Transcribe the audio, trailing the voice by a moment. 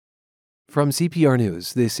From CPR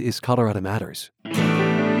News, this is Colorado Matters.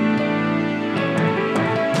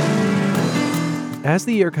 As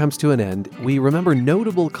the year comes to an end, we remember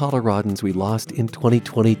notable Coloradans we lost in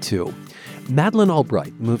 2022. Madeleine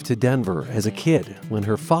Albright moved to Denver as a kid when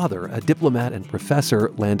her father, a diplomat and professor,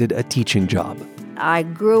 landed a teaching job. I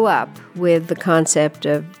grew up with the concept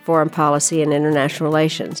of foreign policy and international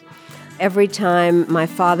relations. Every time my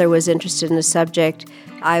father was interested in a subject,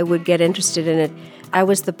 I would get interested in it. I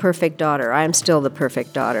was the perfect daughter. I am still the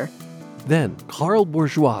perfect daughter. Then, Carl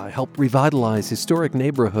Bourgeois helped revitalize historic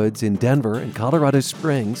neighborhoods in Denver and Colorado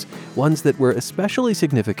Springs, ones that were especially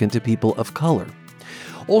significant to people of color.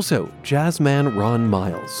 Also, jazzman Ron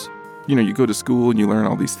Miles. You go to school and you learn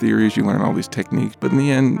all these theories, you learn all these techniques, but in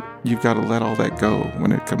the end, you've got to let all that go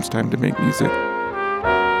when it comes time to make music.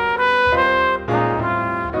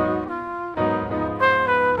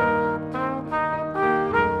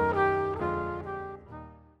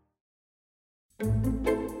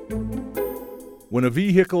 When a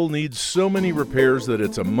vehicle needs so many repairs that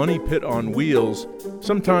it's a money pit on wheels,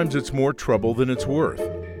 sometimes it's more trouble than it's worth.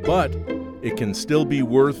 But it can still be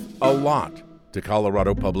worth a lot to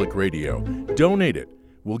Colorado Public Radio. Donate it.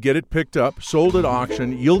 We'll get it picked up, sold at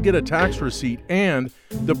auction, you'll get a tax receipt, and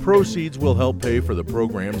the proceeds will help pay for the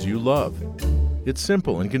programs you love. It's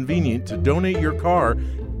simple and convenient to donate your car.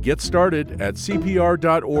 Get started at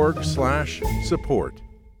cpr.org/support.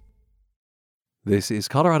 This is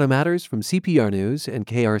Colorado Matters from CPR News and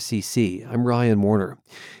KRCC. I'm Ryan Warner.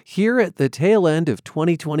 Here at the tail end of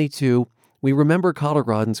 2022, we remember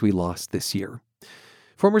Coloradans we lost this year.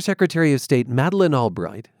 Former Secretary of State Madeleine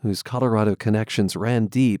Albright, whose Colorado connections ran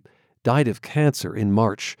deep, died of cancer in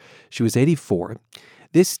March. She was 84.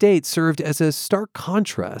 This state served as a stark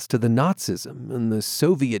contrast to the Nazism and the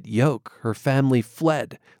Soviet yoke her family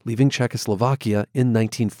fled, leaving Czechoslovakia in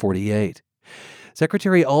 1948.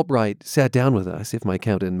 Secretary Albright sat down with us, if my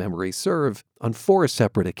count and memory serve, on 4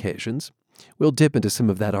 separate occasions. We'll dip into some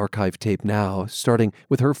of that archive tape now, starting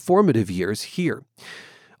with her formative years here.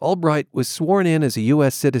 Albright was sworn in as a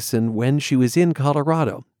U.S. citizen when she was in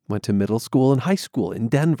Colorado, went to middle school and high school in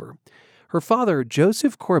Denver. Her father,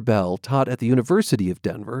 Joseph Corbell, taught at the University of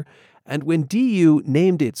Denver, and when DU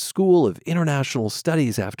named its School of International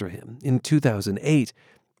Studies after him in 2008,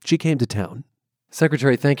 she came to town.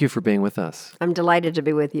 Secretary, thank you for being with us. I'm delighted to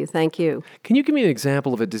be with you. Thank you. Can you give me an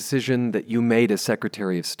example of a decision that you made as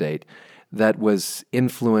Secretary of State that was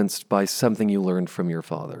influenced by something you learned from your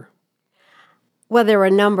father? Well, there were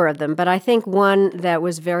a number of them, but I think one that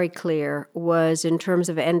was very clear was in terms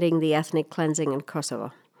of ending the ethnic cleansing in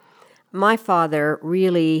Kosovo. My father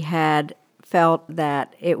really had felt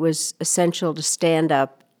that it was essential to stand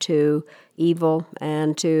up to evil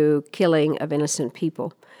and to killing of innocent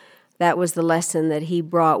people. That was the lesson that he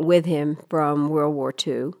brought with him from World War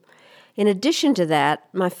II. In addition to that,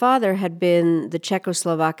 my father had been the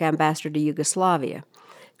Czechoslovak ambassador to Yugoslavia.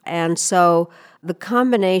 And so the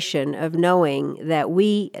combination of knowing that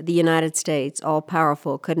we, the United States, all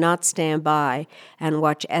powerful, could not stand by and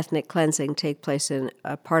watch ethnic cleansing take place in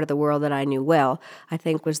a part of the world that I knew well, I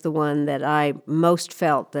think was the one that I most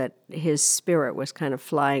felt that his spirit was kind of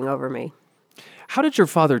flying over me. How did your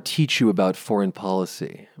father teach you about foreign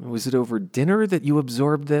policy? Was it over dinner that you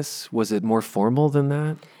absorbed this? Was it more formal than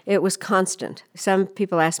that? It was constant. Some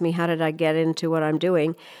people ask me, how did I get into what I'm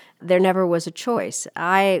doing? There never was a choice.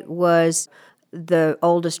 I was the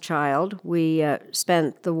oldest child. We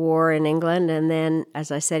spent the war in England, and then,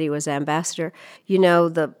 as I said, he was ambassador. You know,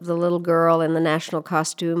 the little girl in the national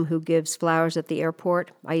costume who gives flowers at the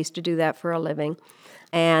airport? I used to do that for a living.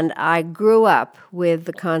 And I grew up with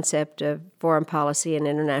the concept of foreign policy and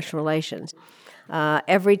international relations.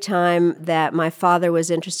 Every time that my father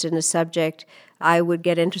was interested in a subject, I would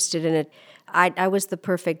get interested in it. I was the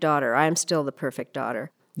perfect daughter. I am still the perfect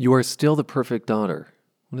daughter. You are still the perfect daughter.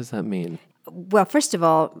 What does that mean? Well, first of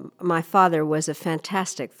all, my father was a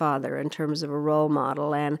fantastic father in terms of a role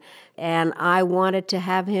model, and I wanted to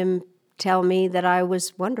have him tell me that I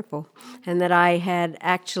was wonderful and that I had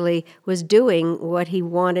actually was doing what he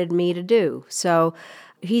wanted me to do. So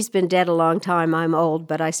he's been dead a long time. I'm old,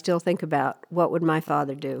 but I still think about what would my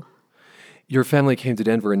father do. Your family came to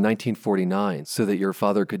Denver in 1949 so that your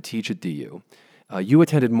father could teach at DU. You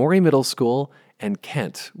attended Morey Middle School and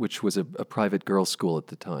Kent, which was a private girls' school at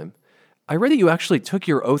the time. I read that you actually took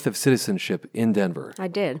your oath of citizenship in Denver. I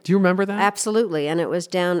did. Do you remember that? Absolutely, and it was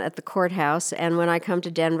down at the courthouse. And when I come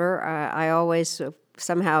to Denver, I always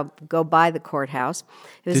somehow go by the courthouse.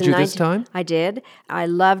 It was Did you this time? I did. I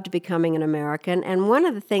loved becoming an American. And one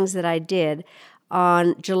of the things that I did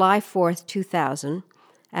on July 4th, 2000,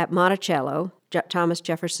 at Monticello, Thomas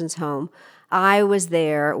Jefferson's home, I was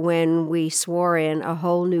there when we swore in a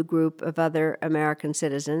whole new group of other American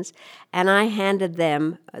citizens, and I handed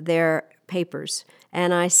them their papers.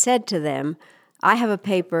 And I said to them, I have a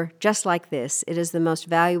paper just like this. It is the most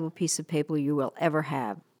valuable piece of paper you will ever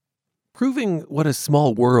have. Proving what a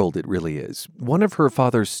small world it really is, one of her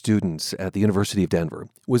father's students at the University of Denver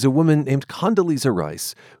was a woman named Condoleezza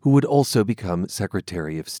Rice, who would also become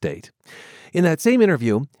Secretary of State. In that same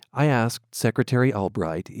interview, I asked Secretary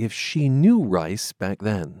Albright if she knew Rice back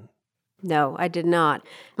then. No, I did not.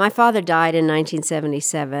 My father died in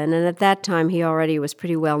 1977, and at that time he already was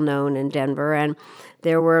pretty well known in Denver, and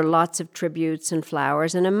there were lots of tributes and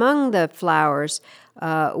flowers, and among the flowers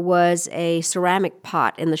was a ceramic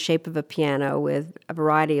pot in the shape of a piano with a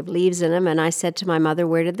variety of leaves in them, and I said to my mother,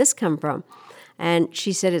 where did this come from? And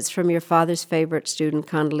she said, it's from your father's favorite student,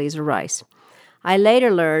 Condoleezza Rice. I later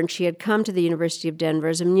learned she had come to the University of Denver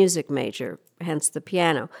as a music major, hence the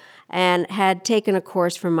piano, and had taken a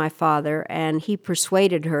course from my father, and he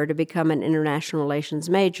persuaded her to become an international relations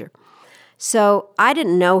major. So I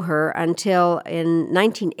didn't know her until in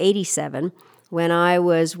 1987, when I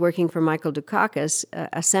was working for Michael Dukakis,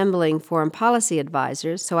 assembling foreign policy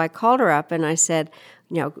advisors. So I called her up and I said,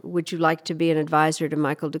 would you like to be an advisor to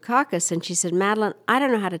Michael Dukakis? And she said, Madeline, I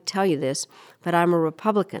don't know how to tell you this, but I'm a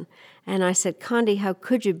Republican. And I said, Condi, how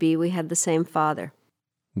could you be? We had the same father.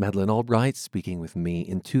 Madeleine Albright speaking with me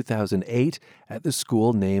in 2008 at the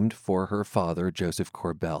school named for her father, Joseph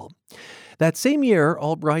Corbell. That same year,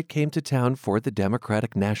 Albright came to town for the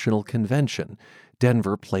Democratic National Convention.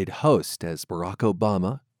 Denver played host as Barack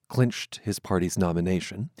Obama clinched his party's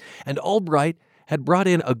nomination, and Albright had brought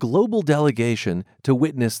in a global delegation to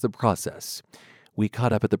witness the process. We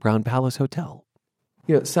caught up at the Brown Palace Hotel.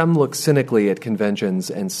 Some look cynically at conventions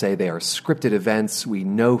and say they are scripted events. We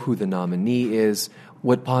know who the nominee is.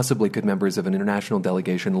 What possibly could members of an international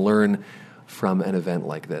delegation learn from an event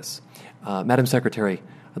like this? Madam Secretary,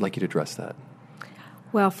 I'd like you to address that.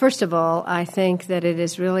 Well, first of all, I think that it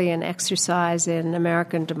is really an exercise in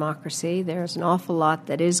American democracy. There's an awful lot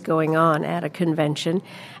that is going on at a convention,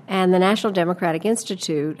 and the National Democratic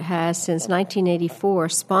Institute has, since 1984,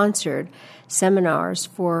 sponsored seminars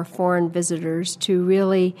for foreign visitors to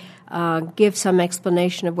really give some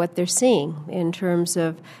explanation of what they're seeing in terms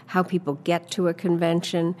of how people get to a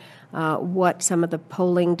convention, what some of the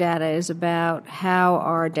polling data is about, how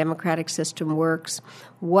our democratic system works,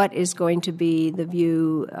 what is going to be the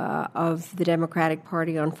view of the Democratic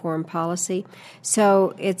Party on foreign policy.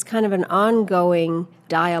 So it's kind of an ongoing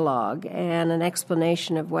dialogue and an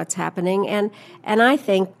explanation of what's happening. And I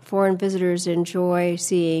think foreign visitors enjoy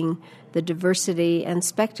seeing the diversity and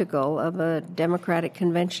spectacle of a democratic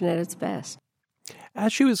convention at its best.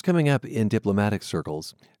 As she was coming up in diplomatic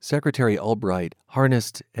circles, Secretary Albright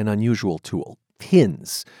harnessed an unusual tool,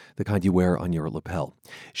 pins, the kind you wear on your lapel.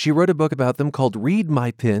 She wrote a book about them called Read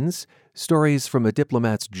My Pins, Stories from a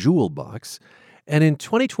Diplomat's Jewel Box. And in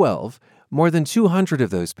 2012, more than 200 of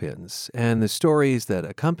those pins and the stories that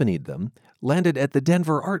accompanied them landed at the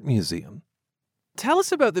Denver Art Museum. Tell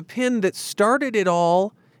us about the pin that started it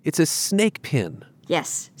all. It's a snake pin.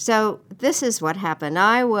 Yes. So this is what happened.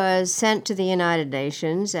 I was sent to the United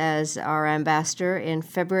Nations as our ambassador in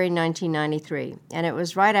February 1993, and it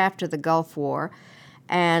was right after the Gulf War,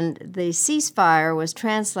 and the ceasefire was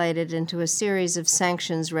translated into a series of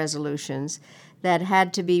sanctions resolutions that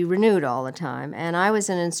had to be renewed all the time. And I was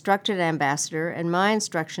an instructed ambassador, and my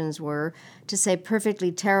instructions were to say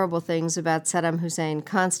perfectly terrible things about Saddam Hussein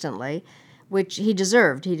constantly, which he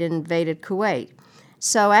deserved. He'd invaded Kuwait.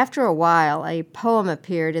 So after a while, a poem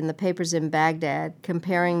appeared in the papers in Baghdad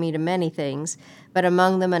comparing me to many things, but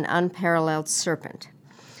among them an unparalleled serpent.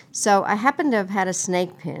 So I happened to have had a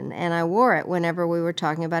snake pin, and I wore it whenever we were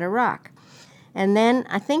talking about Iraq. And then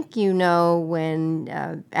I think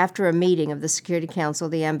when after a meeting of the Security Council,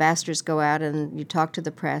 the ambassadors go out and you talk to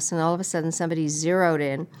the press, and all of a sudden somebody zeroed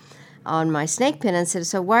in on my snake pin and said,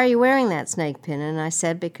 so why are you wearing that snake pin? And I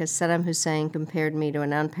said, because Saddam Hussein compared me to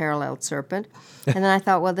an unparalleled serpent. And then I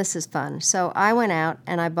thought, well, this is fun. So I went out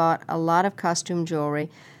and I bought a lot of costume jewelry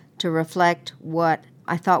to reflect what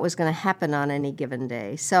I thought was going to happen on any given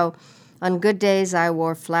day. So on good days, I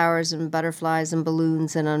wore flowers and butterflies and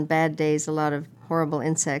balloons, and on bad days, a lot of horrible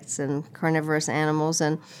insects and carnivorous animals.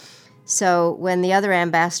 And so when the other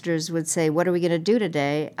ambassadors would say, what are we going to do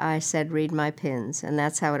today? I said, read my pins. And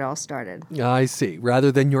that's how it all started. I see.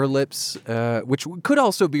 Rather than your lips, which could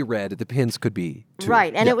also be read, the pins could be too.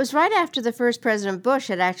 Right. And It was right after the first President Bush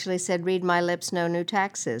had actually said, read my lips, no new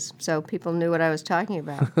taxes. So people knew what I was talking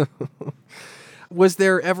about. Was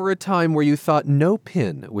there ever a time where you thought no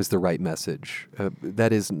pin was the right message?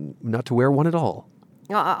 That is, not to wear one at all?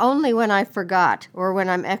 Only when I forgot or when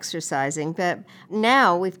I'm exercising. But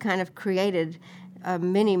now we've kind of created a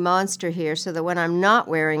mini monster here so that when I'm not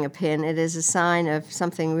wearing a pin, it is a sign of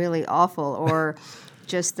something really awful or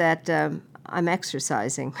just that I'm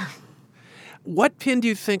exercising. What pin do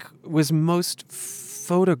you think was most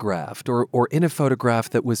photographed or in a photograph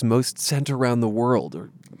that was most sent around the world?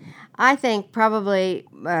 I think probably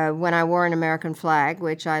when I wore an American flag,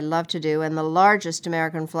 which I love to do, and the largest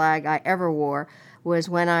American flag I ever wore was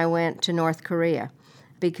when I went to North Korea.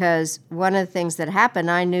 Because one of the things that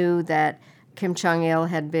happened, I knew that Kim Jong-il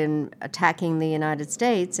had been attacking the United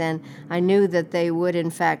States, and I knew that they would, in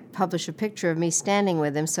fact, publish a picture of me standing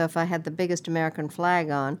with him. So if I had the biggest American flag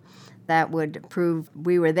on, that would prove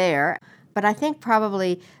we were there. But I think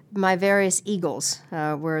probably my various eagles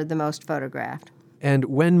were the most photographed. And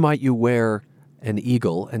when might you wear an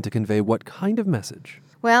eagle, and to convey what kind of message?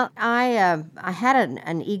 Well, I had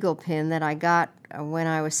an eagle pin that I got when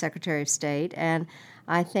I was Secretary of State, and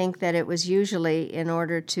I think that it was usually in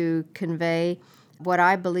order to convey what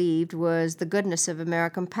I believed was the goodness of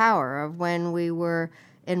American power, of when we were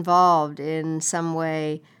involved in some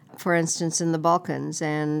way, for instance, in the Balkans,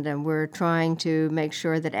 and we're trying to make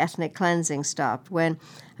sure that ethnic cleansing stopped, when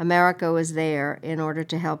America was there in order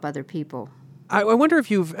to help other people. I wonder if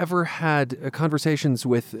you've ever had conversations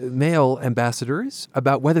with male ambassadors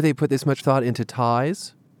about whether they put this much thought into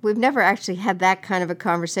ties. We've never actually had that kind of a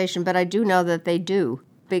conversation, but I do know that they do,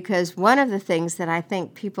 because one of the things that I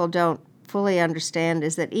think people don't fully understand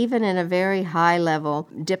is that even in a very high-level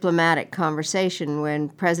diplomatic conversation, when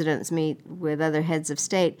presidents meet with other heads of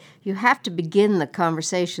state, you have to begin the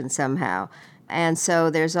conversation somehow. And so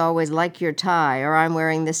there's always, like your tie, or I'm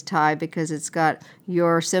wearing this tie because it's got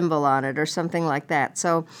your symbol on it, or something like that.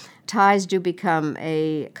 So ties do become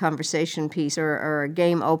a conversation piece or a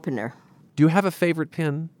game opener. Do you have a favorite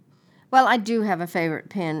pin? Well, I do have a favorite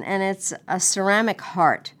pin, and it's a ceramic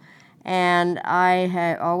heart. And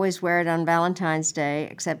I always wear it on Valentine's Day,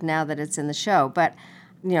 except now that it's in the show. But,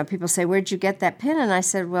 people say, where'd you get that pin? And I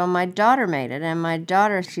said, well, my daughter made it. And my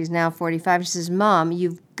daughter, she's now 45, she says, Mom,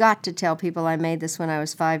 you've got to tell people I made this when I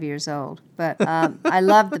was 5 years old. But I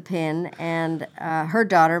love the pin, and her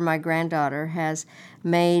daughter, my granddaughter, has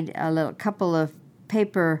made a couple of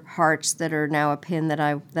paper hearts that are now a pin that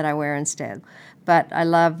I wear instead. But I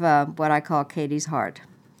love what I call Katie's heart.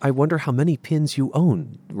 I wonder how many pins you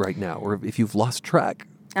own right now, or if you've lost track.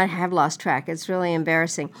 I have lost track. It's really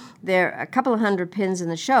embarrassing. There are a couple of hundred pins in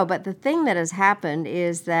the show, but the thing that has happened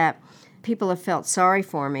is that people have felt sorry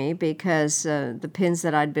for me because the pins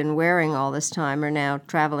that I'd been wearing all this time are now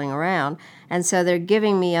traveling around, and so they're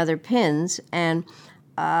giving me other pins, and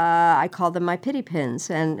I call them my pity pins,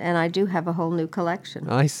 and I do have a whole new collection.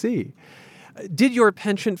 I see. Did your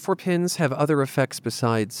penchant for pins have other effects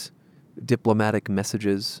besides diplomatic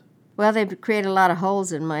messages? Well, they create a lot of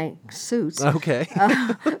holes in my suits. Okay.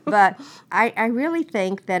 But I really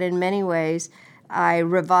think that in many ways I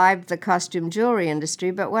revived the costume jewelry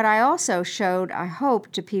industry. But what I also showed, I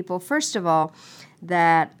hope, to people, first of all,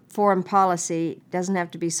 that foreign policy doesn't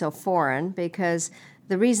have to be so foreign, because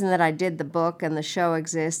the reason that I did the book and the show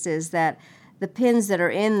exists is that the pins that are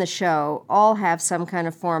in the show all have some kind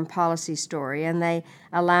of foreign policy story, and they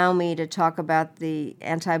allow me to talk about the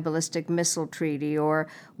anti-ballistic missile treaty, or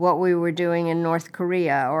what we were doing in North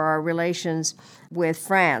Korea, or our relations with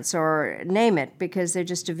France, or name it, because they're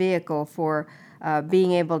just a vehicle for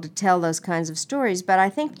being able to tell those kinds of stories. But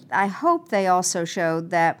I hope they also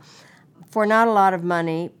showed that for not a lot of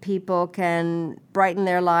money, people can brighten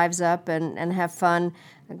their lives up and have fun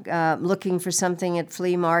looking for something at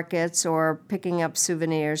flea markets or picking up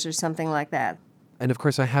souvenirs or something like that. And of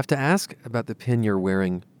course, I have to ask about the pin you're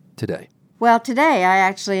wearing today. Well, today I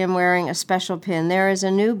actually am wearing a special pin. There is a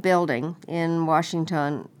new building in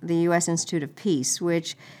Washington, the U.S. Institute of Peace,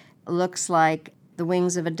 which looks like the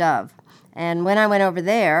wings of a dove. And when I went over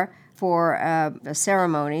there for a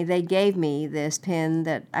ceremony, they gave me this pin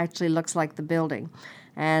that actually looks like the building.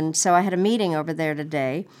 And so I had a meeting over there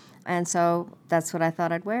today, and so that's what I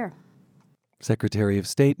thought I'd wear. Secretary of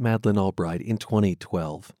State Madeleine Albright in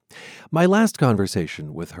 2012. My last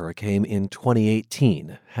conversation with her came in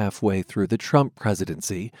 2018, halfway through the Trump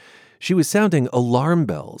presidency. She was sounding alarm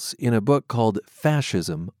bells in a book called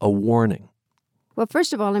Fascism, A Warning. Well,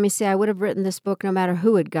 first of all, let me say I would have written this book no matter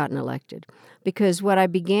who had gotten elected, because what I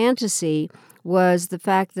began to see was the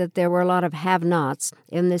fact that there were a lot of have-nots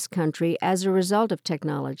in this country as a result of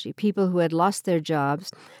technology, people who had lost their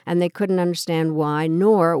jobs and they couldn't understand why,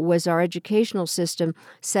 nor was our educational system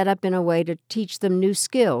set up in a way to teach them new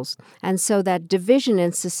skills. And so that division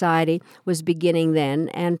in society was beginning then,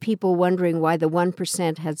 and people wondering why the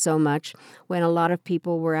 1% had so much when a lot of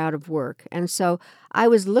people were out of work. And so I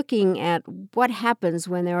was looking at what happens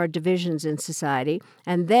when there are divisions in society,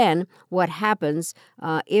 and then what happens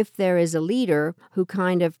if there is a leader who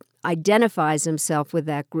kind of identifies himself with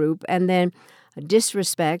that group and then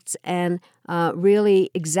disrespects and really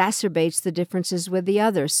exacerbates the differences with the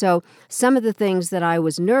others. So some of the things that I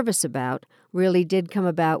was nervous about really did come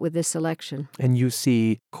about with this election. And you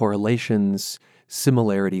see correlations,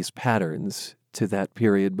 similarities, patterns to that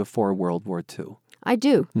period before World War II. I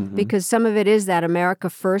do, because some of it is that America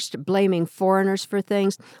first, blaming foreigners for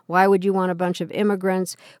things. Why would you want a bunch of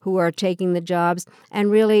immigrants who are taking the jobs?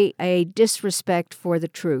 And really a disrespect for the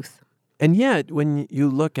truth. And yet, when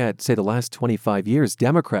you look at, say, the last 25 years,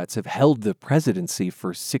 Democrats have held the presidency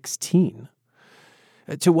for 16.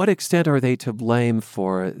 To what extent are they to blame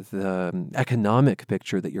for the economic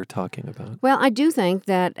picture that you're talking about? Well, I do think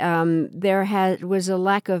that there was a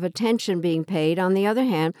lack of attention being paid. On the other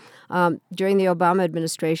hand, during the Obama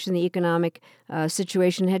administration, the economic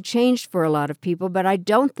situation had changed for a lot of people, but I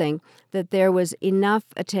don't think that there was enough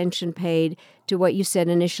attention paid to what you said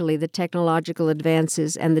initially, the technological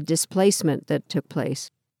advances and the displacement that took place.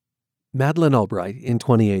 Madeleine Albright, in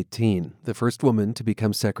 2018, the first woman to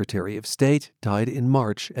become Secretary of State, died in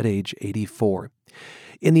March at age 84.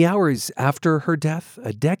 In the hours after her death,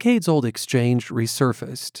 a decades-old exchange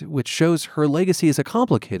resurfaced, which shows her legacy is a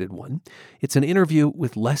complicated one. It's an interview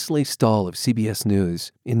with Lesley Stahl of CBS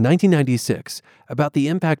News in 1996 about the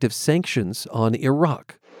impact of sanctions on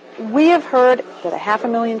Iraq. We have heard that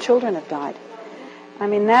 500,000 children have died. I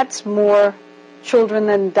mean, that's more children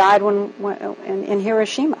than died in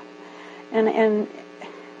Hiroshima. And,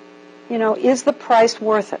 you know, is the price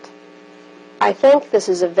worth it? I think this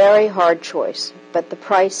is a very hard choice, but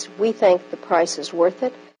we think the price is worth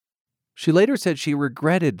it. She later said she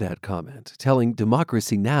regretted that comment, telling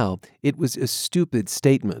Democracy Now! It was a stupid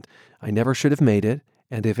statement. I never should have made it,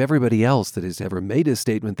 and if everybody else that has ever made a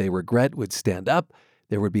statement they regret would stand up,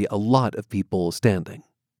 there would be a lot of people standing.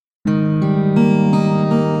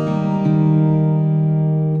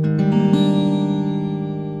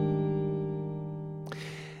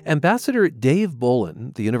 Ambassador Dave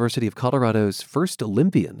Bolin, the University of Colorado's first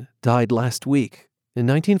Olympian, died last week. In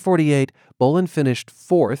 1948, Bolin finished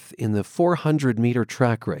fourth in the 400-meter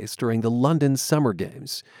track race during the London Summer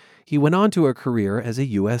Games. He went on to a career as a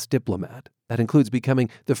U.S. diplomat. That includes becoming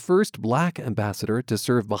the first black ambassador to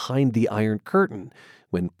serve behind the Iron Curtain,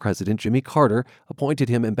 when President Jimmy Carter appointed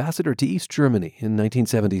him ambassador to East Germany in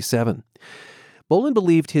 1977. Bolin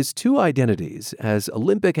believed his two identities as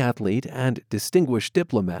Olympic athlete and distinguished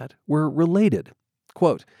diplomat were related.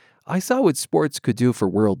 Quote, I saw what sports could do for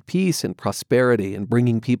world peace and prosperity and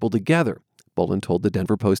bringing people together, Bolin told the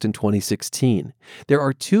Denver Post in 2016. There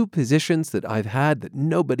are two positions that I've had that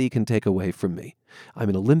nobody can take away from me. I'm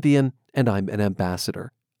an Olympian and I'm an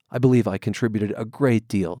ambassador. I believe I contributed a great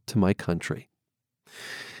deal to my country.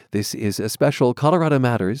 This is a special Colorado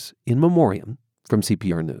Matters in Memoriam from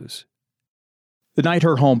CPR News. The night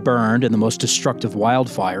her home burned in the most destructive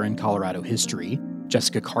wildfire in Colorado history,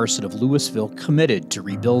 Jessica Carson of Louisville committed to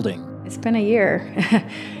rebuilding. It's been a year.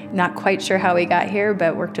 Not quite sure how we got here,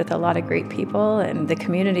 but worked with a lot of great people, and the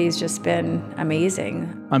community's just been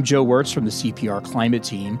amazing. I'm Joe Wirtz from the CPR Climate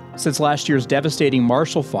Team. Since last year's devastating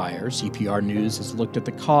Marshall Fire, CPR News has looked at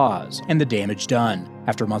the cause and the damage done.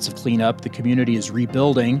 After months of cleanup, the community is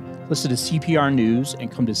rebuilding. Listen to CPR News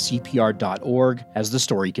and come to CPR.org as the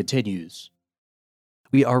story continues.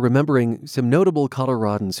 We are remembering some notable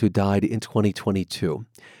Coloradans who died in 2022.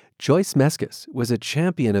 Joyce Meskis was a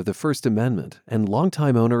champion of the First Amendment and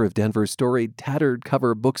longtime owner of Denver's storied Tattered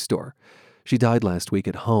Cover bookstore. She died last week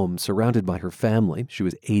at home, surrounded by her family. She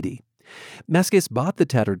was 80. Meskis bought the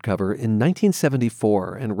Tattered Cover in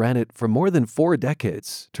 1974 and ran it for more than 4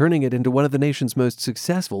 decades, turning it into one of the nation's most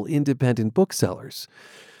successful independent booksellers.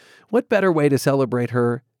 What better way to celebrate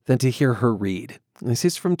her than to hear her read? This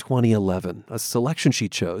is from 2011, a selection she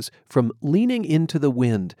chose from Leaning Into the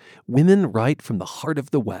Wind, Women Write from the Heart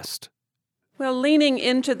of the West. Well, Leaning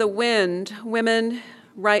Into the Wind, Women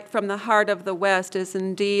Write from the Heart of the West is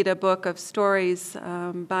indeed a book of stories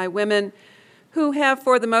by women who have,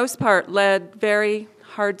 for the most part, led very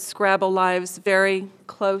hard-scrabble lives very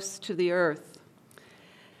close to the earth.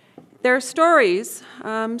 Their stories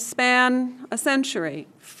span a century,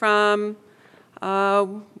 from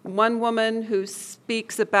One woman who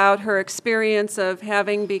speaks about her experience of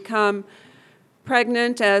having become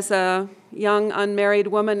pregnant as a young unmarried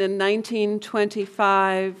woman in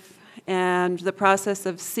 1925 and the process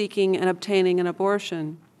of seeking and obtaining an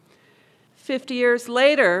abortion. 50 years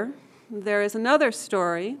later, there is another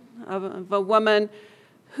story of a woman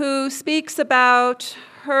who speaks about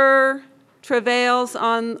her travails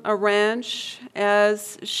on a ranch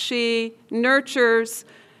as she nurtures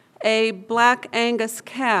a black Angus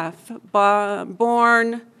calf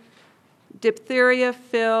born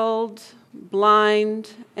diphtheria-filled,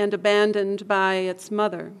 blind, and abandoned by its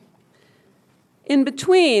mother. In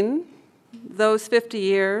between those 50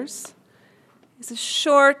 years is a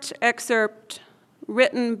short excerpt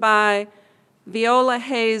written by Viola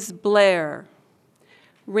Hayes Blair,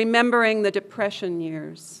 remembering the Depression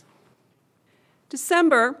years.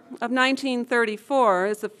 December of 1934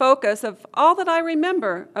 is the focus of all that I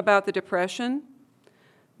remember about the Depression.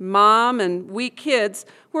 Mom and we kids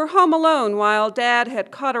were home alone while Dad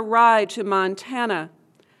had caught a ride to Montana,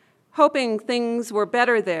 hoping things were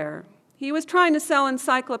better there. He was trying to sell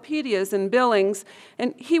encyclopedias in Billings,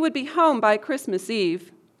 and he would be home by Christmas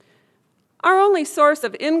Eve. Our only source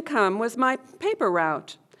of income was my paper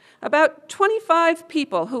route. About 25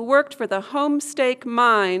 people who worked for the Homestake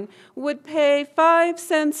Mine would pay 5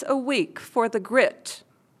 cents a week for the grit.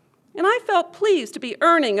 And I felt pleased to be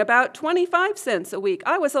earning about 25 cents a week.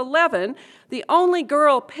 I was 11, the only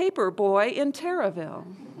girl paper boy in Taraville.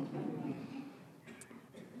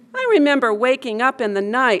 I remember waking up in the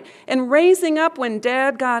night and raising up when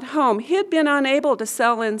Dad got home. He'd been unable to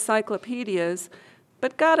sell encyclopedias,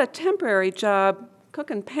 but got a temporary job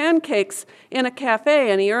cooking pancakes in a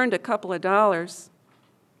cafe, and he earned a couple of dollars.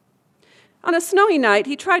 On a snowy night,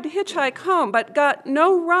 he tried to hitchhike home, but got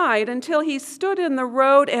no ride until he stood in the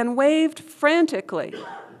road and waved frantically.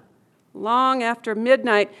 Long after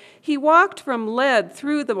midnight, he walked from Lead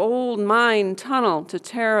through the old mine tunnel to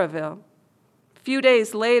Taraville. A few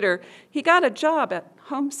days later, he got a job at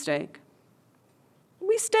Homestake.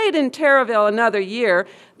 We stayed in Taraville another year,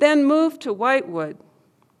 then moved to Whitewood.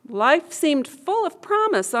 Life seemed full of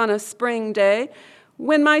promise on a spring day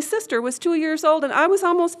when my sister was 2 years old and I was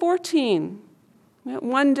almost 14.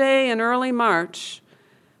 One day in early March,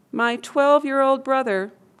 my 12-year-old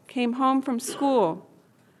brother came home from school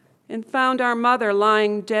and found our mother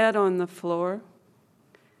lying dead on the floor.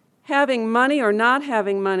 Having money or not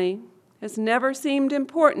having money has never seemed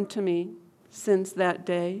important to me since that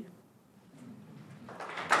day.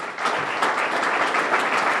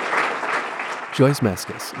 Joyce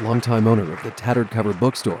Meskis, longtime owner of the Tattered Cover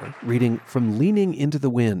Bookstore, reading From Leaning into the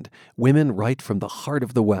Wind, Women Write from the Heart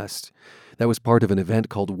of the West. That was part of an event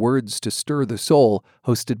called Words to Stir the Soul,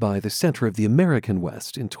 hosted by the Center of the American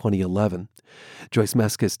West in 2011. Joyce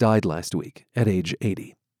Meskis died last week at age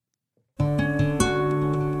 80.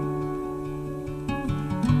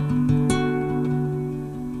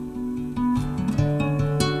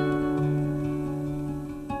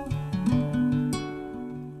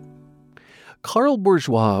 Carl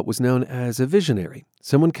Bourgeois was known as a visionary,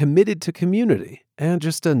 someone committed to community, and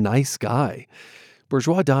just a nice guy.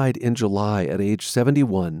 Bourgeois died in July at age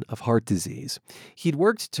 71 of heart disease. He'd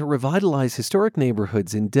worked to revitalize historic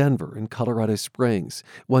neighborhoods in Denver and Colorado Springs,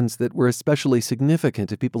 ones that were especially significant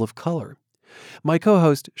to people of color. My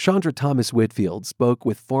co-host, Chandra Thomas Whitfield, spoke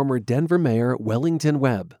with former Denver Mayor Wellington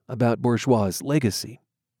Webb about Bourgeois' legacy.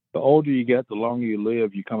 The older you get, the longer you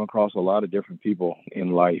live, you come across a lot of different people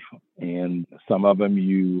in life. And some of them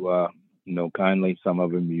you know kindly, some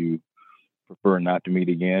of them you prefer not to meet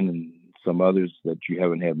again, and some others that you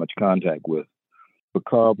haven't had much contact with. For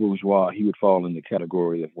Carl Bourgeois, he would fall in the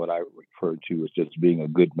category of what I refer to as just being a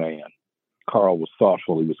good man. Carl was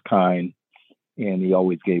thoughtful, he was kind, and he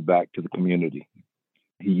always gave back to the community.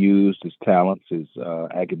 He used his talents, his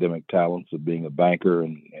academic talents of being a banker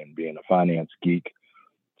and being a finance geek,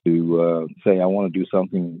 to say, I want to do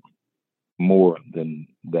something more than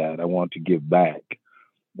that. I want to give back.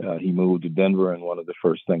 He moved to Denver, and one of the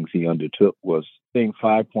first things he undertook was seeing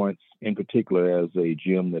 5 Points in particular as a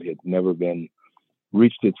gym that had never been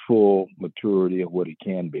reached its full maturity of what it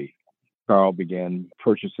can be. Carl began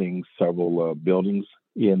purchasing several buildings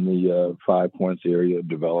in the 5 Points area,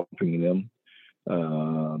 developing them,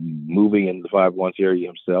 moving into the 5 Points area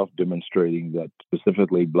himself, demonstrating that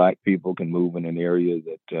specifically Black people can move in an area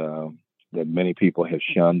that many people have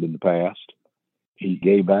shunned in the past. He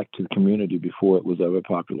gave back to the community before it was ever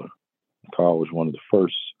popular. Carl was one of the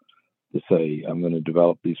first to say, I'm going to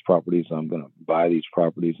develop these properties, I'm going to buy these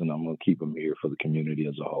properties, and I'm going to keep them here for the community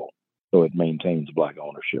as a whole. So it maintains Black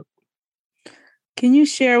ownership. Can you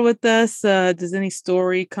share with us, does any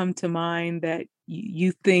story come to mind that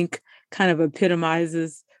you think kind of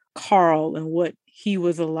epitomizes Carl and what he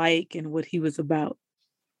was alike and what he was about?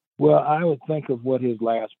 Well, I would think of what his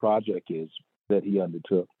last project is that he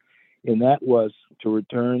undertook. And that was to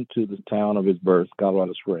return to the town of his birth,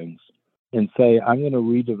 Colorado Springs, and say, I'm going to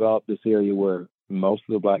redevelop this area where most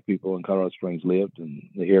of the Black people in Colorado Springs lived, and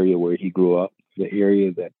the area where he grew up, the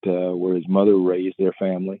area that where his mother raised their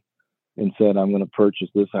family, and said, I'm going to purchase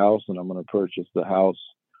this house, and I'm going to purchase the house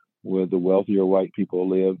where the wealthier white people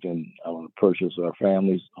lived, and I'm going to purchase our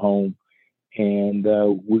family's home, and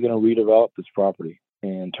we're going to redevelop this property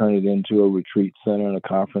and turn it into a retreat center and a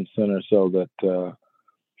conference center so that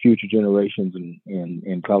future generations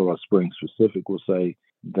in Colorado Springs specific will say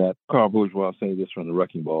that Carl Bourgeois saved this from the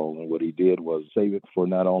wrecking ball, and what he did was save it for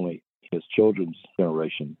not only his children's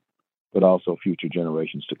generation, but also future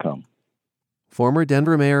generations to come. Former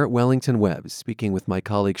Denver Mayor Wellington Webb speaking with my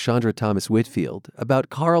colleague Chandra Thomas Whitfield about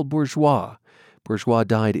Carl Bourgeois. Bourgeois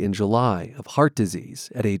died in July of heart disease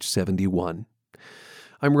at age 71.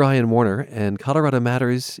 I'm Ryan Warner, and Colorado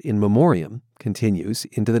Matters in Memoriam continues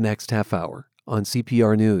into the next half hour on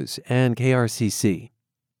CPR News and KRCC.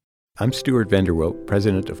 I'm Stuart Vanderwilt,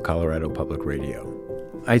 president of Colorado Public Radio.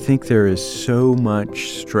 I think there is so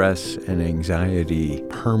much stress and anxiety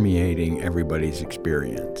permeating everybody's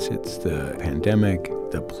experience. It's the pandemic,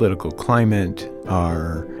 the political climate,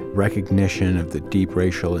 our recognition of the deep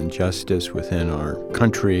racial injustice within our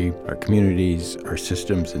country, our communities, our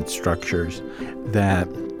systems and structures, that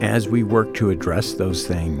as we work to address those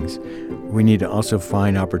things, we need to also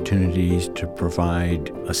find opportunities to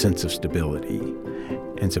provide a sense of stability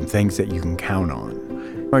and some things that you can count on.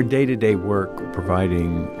 Our day-to-day work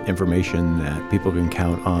providing information that people can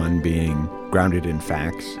count on being grounded in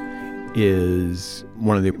facts is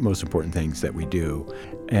one of the most important things that we do.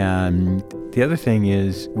 And the other thing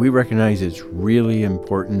is we recognize it's really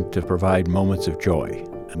important to provide moments of joy,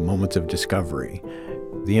 moments of discovery.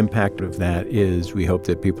 The impact of that is we hope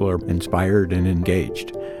that people are inspired and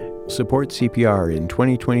engaged. Support CPR in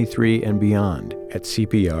 2023 and beyond at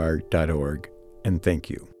cpr.org, and thank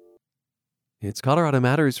you. It's Colorado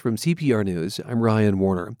Matters from CPR News. I'm Ryan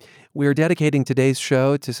Warner. We are dedicating today's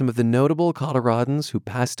show to some of the notable Coloradans who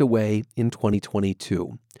passed away in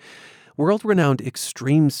 2022. World-renowned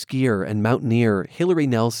extreme skier and mountaineer Hilary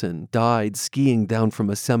Nelson died skiing down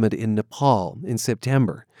from a summit in Nepal in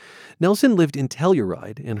September. Nelson lived in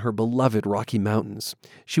Telluride in her beloved Rocky Mountains.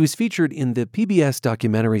 She was featured in the PBS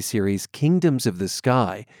documentary series Kingdoms of the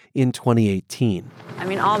Sky in 2018. I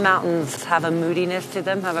mean, all mountains have a moodiness to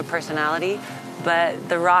them, have a personality, but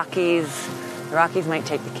the Rockies might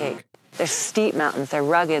take the cake. They're steep mountains, they're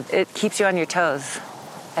rugged. It keeps you on your toes.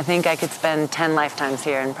 I think I could spend 10 lifetimes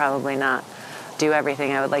here and probably not do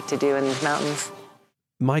everything I would like to do in these mountains.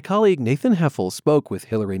 My colleague Nathan Heffel spoke with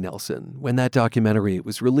Hilary Nelson when that documentary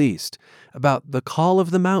was released about the call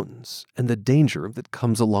of the mountains and the danger that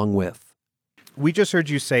comes along with. We just heard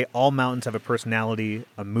you say all mountains have a personality,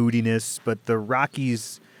 a moodiness, but the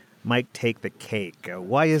Rockies might take the cake.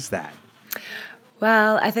 Why is that?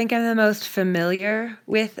 Well, I think I'm the most familiar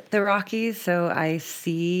with the Rockies, so I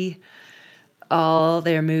see all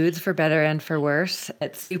their moods for better and for worse.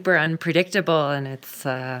 It's super unpredictable, and it's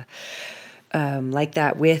like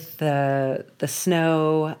that with the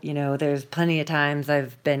snow. You know, there's plenty of times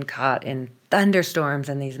I've been caught in thunderstorms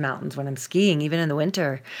in these mountains when I'm skiing, even in the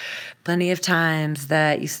winter. Plenty of times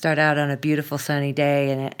that you start out on a beautiful sunny day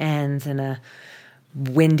and it ends in a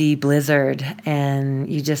windy blizzard, and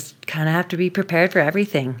you just kind of have to be prepared for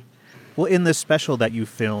everything. Well, in this special that you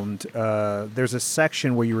filmed, there's a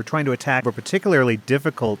section where you were trying to attack a particularly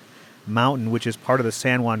difficult mountain, which is part of the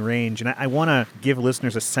San Juan Range. And I want to give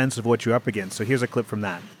listeners a sense of what you're up against. So here's a clip from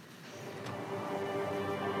that.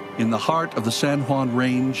 In the heart of the San Juan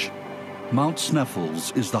Range, Mount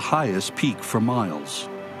Sneffels is the highest peak for miles.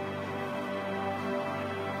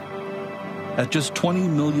 At just 20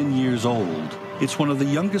 million years old, it's one of the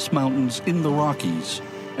youngest mountains in the Rockies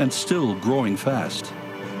and still growing fast.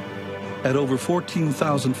 At over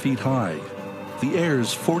 14,000 feet high, the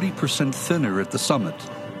air's 40% thinner at the summit,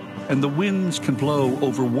 and the winds can blow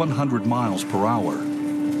over 100 miles per hour.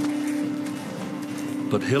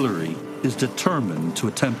 But Hilary is determined to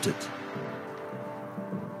attempt it.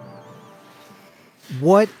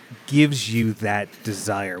 What gives you that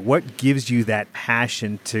desire? What gives you that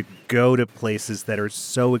passion to go to places that are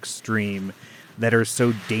so extreme, that are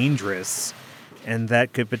so dangerous, and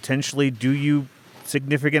that could potentially do you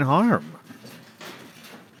significant harm?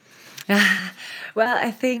 Well,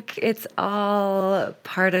 I think it's all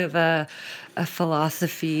part of a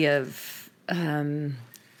philosophy of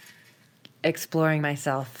exploring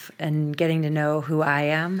myself and getting to know who I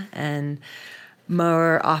am. And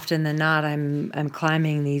more often than not, I'm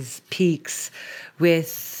climbing these peaks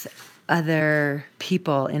with other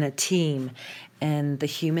people in a team. And the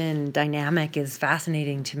human dynamic is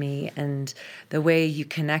fascinating to me. And the way you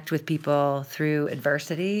connect with people through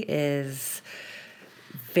adversity is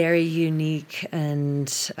very unique,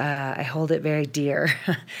 and I hold it very dear.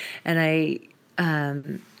 And I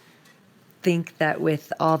think that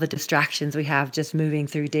with all the distractions we have just moving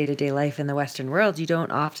through day-to-day life in the Western world, you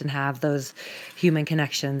don't often have those human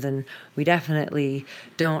connections, and we definitely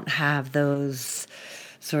don't have those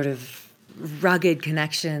sort of rugged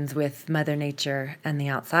connections with Mother Nature and the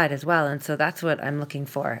outside as well. And so that's what I'm looking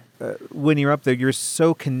for. When you're up there, you're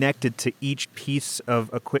so connected to each piece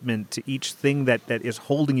of equipment, to each thing that is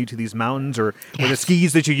holding you to these mountains, or the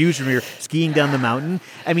skis that you use when you're skiing down the mountain.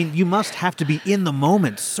 I mean, you must have to be in the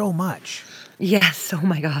moment so much. Yes. Oh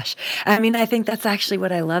my gosh. I mean, I think that's actually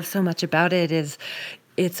what I love so much about it is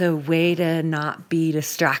it's a way to not be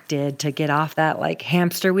distracted, to get off that like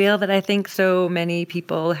hamster wheel that I think so many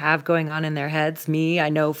people have going on in their heads. Me, I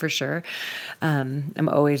know for sure. I'm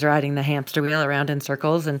always riding the hamster wheel around in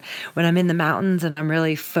circles. And when I'm in the mountains and I'm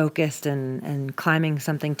really focused and climbing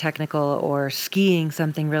something technical or skiing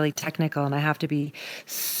something really technical, and I have to be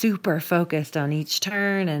super focused on each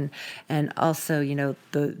turn and also, you know,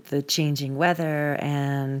 the changing weather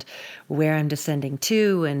and where I'm descending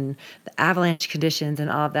to and the avalanche conditions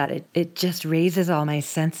and all of that, it just raises all my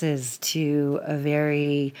senses to a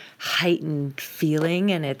very heightened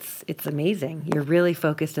feeling, and it's amazing. You're really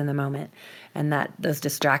focused in the moment, and that those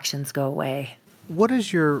distractions go away. What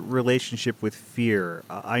is your relationship with fear?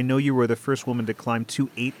 I know you were the first woman to climb 2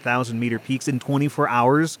 8,000-meter peaks in 24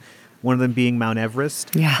 hours, one of them being Mount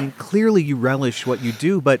Everest. Yeah. I mean, clearly you relish what you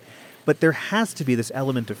do, but there has to be this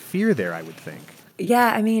element of fear there, I would think.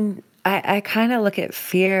 Yeah, I mean, I kind of look at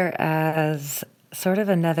fear as sort of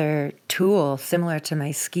another tool similar to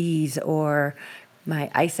my skis or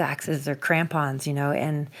my ice axes or crampons, you know,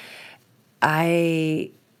 and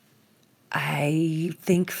I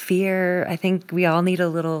think we all need a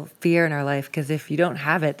little fear in our life, because if you don't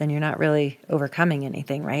have it, then you're not really overcoming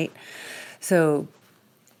anything, right? So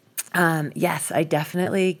yes, I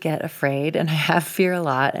definitely get afraid, and I have fear a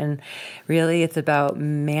lot, and really it's about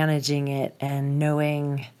managing it and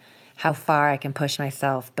knowing how far I can push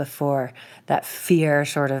myself before that fear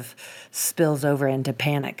sort of spills over into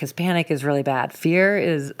panic, because panic is really bad. Fear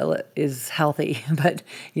is healthy, but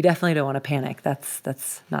you definitely don't want to panic.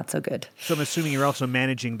 That's not so good. So I'm assuming you're also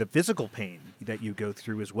managing the physical pain that you go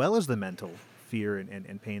through as well as the mental fear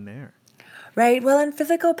and pain there. Right. Well, and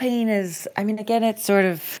physical pain is, I mean, again, it's sort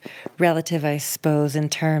of relative, I suppose, in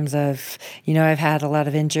terms of, you know, I've had a lot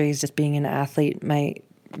of injuries just being an athlete,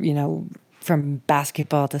 from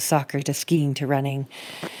basketball to soccer to skiing to running.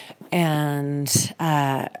 And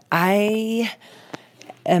I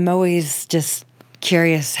am always just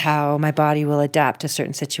curious how my body will adapt to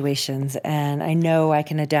certain situations. And I know I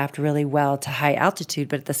can adapt really well to high altitude,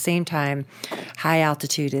 but at the same time, high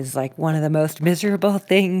altitude is like one of the most miserable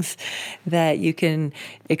things that you can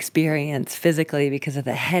experience physically because of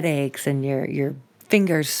the headaches, and your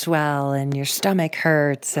fingers swell and your stomach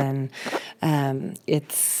hurts, and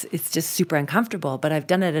it's just super uncomfortable. But I've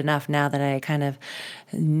done it enough now that I kind of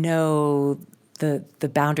know the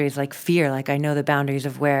boundaries, like fear. Like I know the boundaries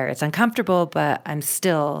of where it's uncomfortable, but I'm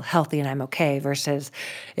still healthy and I'm okay, versus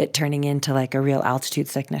it turning into like a real altitude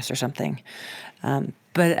sickness or something.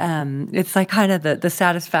 But it's like kind of the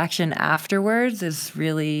satisfaction afterwards is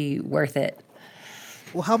really worth it.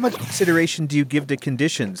 Well, how much consideration do you give to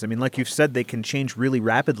conditions? I mean, like you've said, they can change really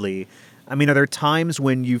rapidly. I mean, are there times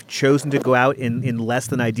when you've chosen to go out in less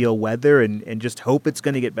than ideal weather and just hope it's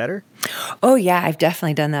going to get better? Oh, yeah, I've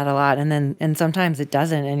definitely done that a lot. And sometimes it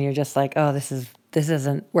doesn't. And you're just like, oh, this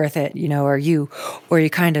isn't worth it, you know, or you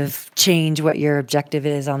kind of change what your objective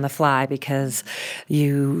is on the fly because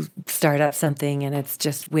you start up something and it's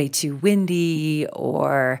just way too windy,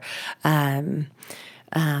 or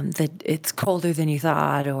that it's colder than you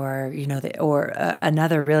thought, or, you know,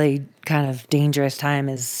 another really kind of dangerous time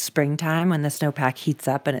is springtime when the snowpack heats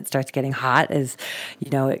up and it starts getting hot. Is,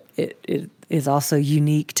 you know, it is also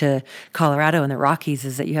unique to Colorado and the Rockies,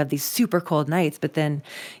 is that you have these super cold nights, but then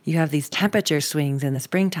you have these temperature swings in the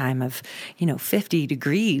springtime of, you know, 50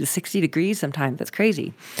 degrees, 60 degrees sometimes. That's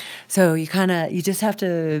crazy. So you just have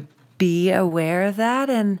to be aware of that.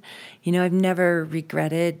 And, you know, I've never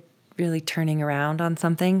regretted really turning around on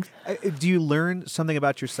something. Do you learn something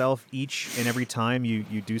about yourself each and every time you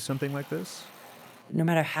do something like this? No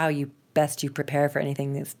matter how you best you prepare for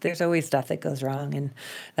anything. There's always stuff that goes wrong, and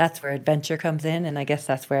that's where adventure comes in, and I guess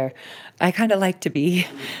that's where I kind of like to be,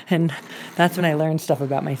 and that's when I learn stuff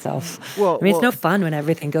about myself. It's no fun when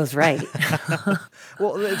everything goes right.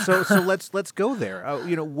 So let's go there.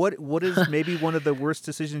 What is maybe one of the worst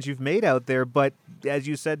decisions you've made out there, but as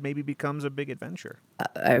you said, maybe becomes a big adventure?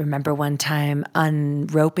 I remember one time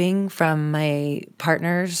unroping from my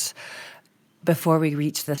partners before we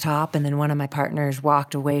reached the top, and then one of my partners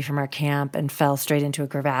walked away from our camp and fell straight into a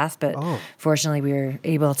crevasse. But fortunately, we were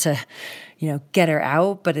able to, get her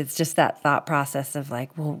out. But it's just that thought process of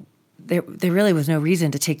like, well, there really was no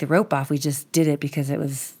reason to take the rope off. We just did it because it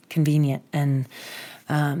was convenient. And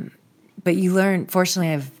but you learn.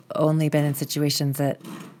 Fortunately, I've only been in situations that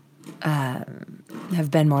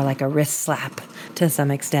have been more like a wrist slap to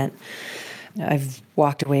some extent. I've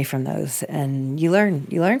walked away from those, and you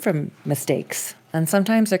learn from mistakes, and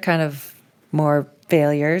sometimes they're kind of more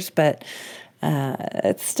failures, but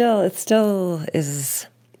it still is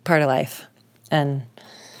part of life, and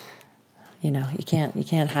you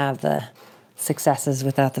can't have the successes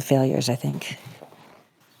without the failures, I think.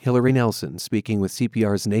 Hillary Nelson speaking with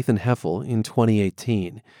CPR's Nathan Heffel in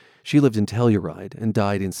 2018. She lived in Telluride and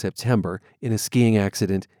died in September in a skiing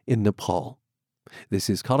accident in Nepal. This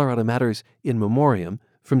is Colorado Matters in Memoriam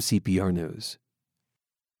from CPR News.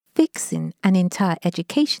 Fixing an entire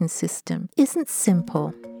education system isn't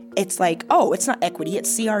simple. It's like, it's not equity,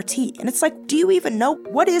 it's CRT. And it's like, do you even know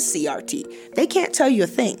what is CRT? They can't tell you a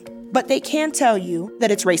thing, but they can tell you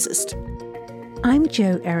that it's racist. I'm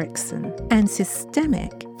Jo Erickson, and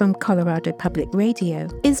Systemic from Colorado Public Radio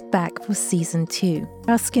is back for Season 2,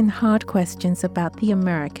 asking hard questions about the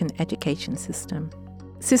American education system.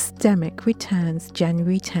 Systemic returns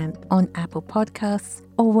January 10th on Apple Podcasts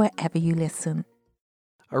or wherever you listen.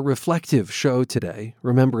 A reflective show today,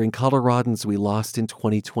 remembering Coloradans we lost in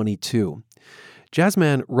 2022.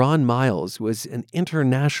 Jazzman Ron Miles was an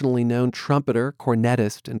internationally known trumpeter,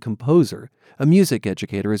 cornetist, and composer, a music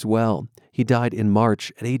educator as well. He died in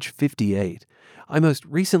March at age 58. I most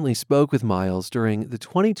recently spoke with Miles during the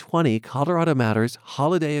 2020 Colorado Matters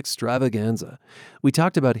Holiday Extravaganza. We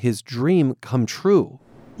talked about his dream come true.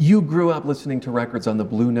 You grew up listening to records on the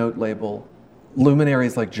Blue Note label,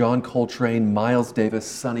 luminaries like John Coltrane, Miles Davis,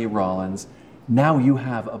 Sonny Rollins. Now you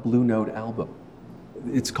have a Blue Note album.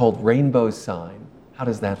 It's called Rainbow Sign. How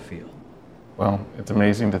does that feel? Well, it's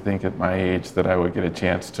amazing to think at my age that I would get a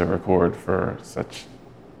chance to record for such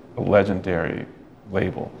a legendary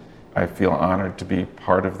label. I feel honored to be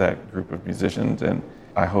part of that group of musicians, and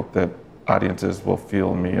I hope that audiences will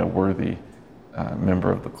feel me a worthy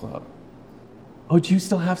member of the club. Oh, do you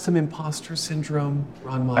still have some imposter syndrome,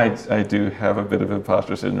 Ron Miles? I do have a bit of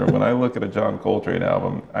imposter syndrome. When I look at a John Coltrane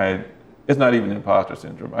album, it's not even imposter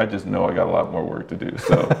syndrome. I just know I got a lot more work to do.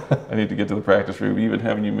 So I need to get to the practice room. Even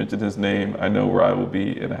having you mention his name, I know where I will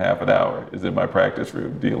be in a half an hour, is in my practice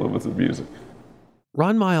room dealing with the music.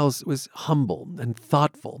 Ron Miles was humble and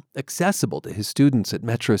thoughtful, accessible to his students at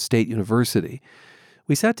Metro State University.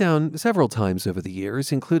 We sat down several times over the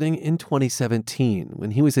years, including in 2017,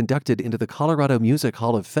 when he was inducted into the Colorado Music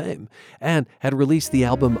Hall of Fame and had released the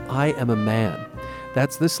album I Am a Man.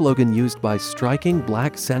 That's the slogan used by striking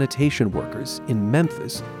black sanitation workers in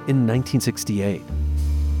Memphis in 1968.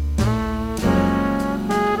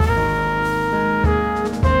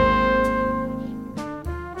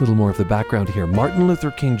 A little more of the background here. Martin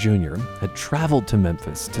Luther King Jr. had traveled to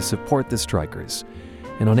Memphis to support the strikers,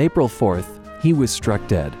 and on April 4th, he was struck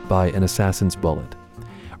dead by an assassin's bullet.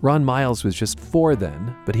 Ron Miles was just 4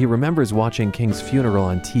 then, but he remembers watching King's funeral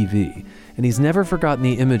on TV, and he's never forgotten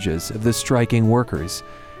the images of the striking workers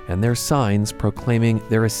and their signs proclaiming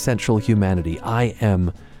their essential humanity. I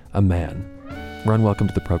am a man. Ron, welcome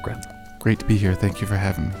to the program. Great to be here. Thank you for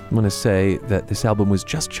having me. I want to say that this album was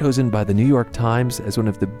just chosen by the New York Times as one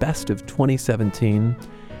of the best of 2017.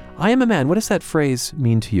 I am a man. What does that phrase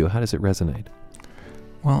mean to you? How does it resonate?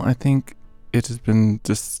 Well, I think it has been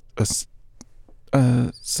just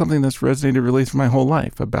something that's resonated really for my whole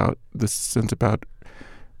life, about this sense about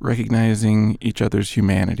recognizing each other's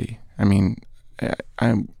humanity. I mean,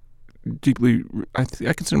 I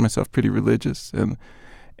consider myself pretty religious, and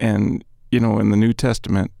in the New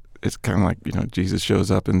Testament, it's kind of like, Jesus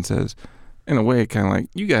shows up and says, in a way, kind of like,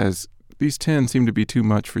 you guys, these 10 seem to be too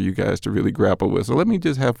much for you guys to really grapple with. So let me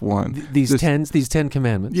just have one. These 10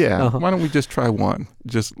 commandments. Yeah. Uh-huh. Why don't we just try one?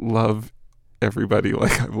 Just love everybody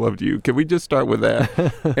like I've loved you. Can we just start with that?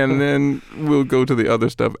 And then we'll go to the other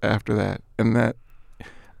stuff after that. And that,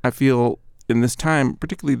 I feel, in this time,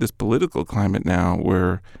 particularly this political climate now,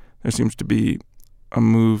 where there seems to be a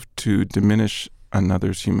move to diminish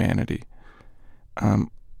another's humanity.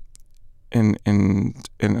 and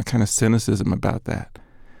a kind of cynicism about that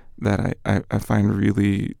I find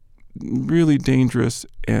really, really dangerous.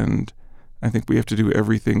 And I think we have to do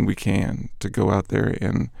everything we can to go out there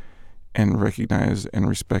and recognize and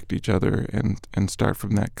respect each other and start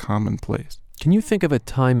from that common place. Can you think of a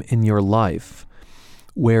time in your life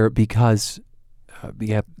where, because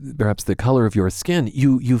perhaps the color of your skin,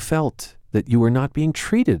 you felt that you were not being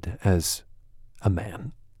treated as a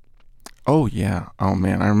man? Oh, yeah. Oh,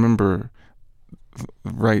 man. I remember,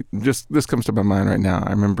 this comes to my mind right now.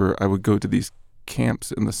 I remember I would go to these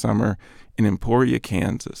camps in the summer in Emporia,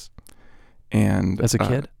 Kansas. And as a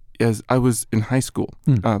kid? As I was in high school,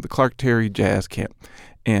 the Clark Terry Jazz Camp.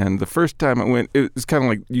 And the first time I went, it was kind of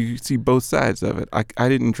like you see both sides of it. I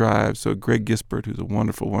didn't drive, so Greg Gisbert, who's a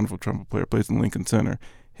wonderful, wonderful trumpet player, plays in Lincoln Center.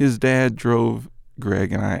 His dad drove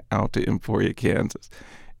Greg and I out to Emporia, Kansas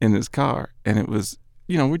in his car. And it was,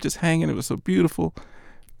 we're just hanging. It was so beautiful.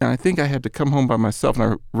 And I think I had to come home by myself,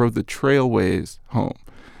 and I rode the Trailways home.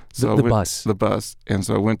 So the bus. The bus. And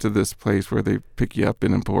so I went to this place where they pick you up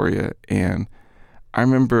in Emporia. And I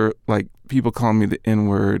remember, people calling me the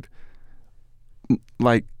N-word,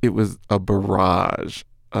 like it was a barrage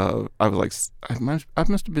of, I was I must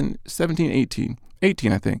have been 17,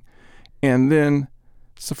 18, I think. And then,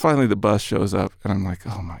 so finally the bus shows up, and I'm like,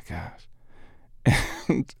 oh my gosh.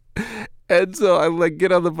 And so I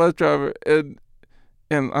get on the bus driver, and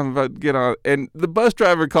I'm about to get on, and the bus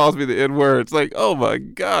driver calls me the N-word. It's like, oh my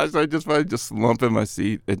gosh. I just finally just slump in my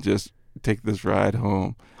seat and just take this ride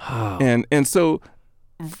home. Oh. And so,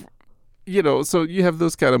 so you have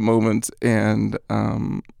those kind of moments, and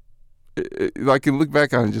I can look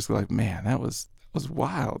back on it and just like, man, that was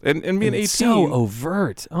wild. And being 18, so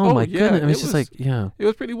overt. Oh my goodness. I mean, it's just it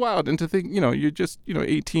was pretty wild. And to think, you're just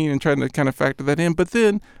 18 and trying to kind of factor that in. But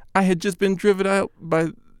then I had just been driven out by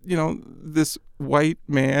this white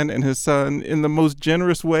man and his son in the most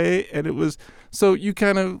generous way, and it was so you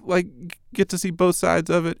kind of get to see both sides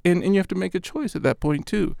of it, and you have to make a choice at that point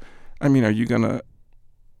too. I mean,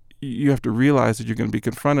 you have to realize that you're going to be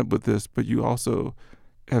confronted with this, but you also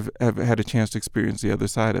have had a chance to experience the other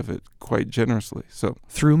side of it quite generously. So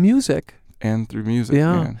through music. And through music,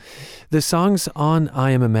 yeah. Man. The songs on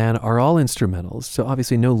I Am a Man are all instrumentals, so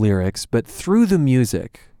obviously no lyrics, but through the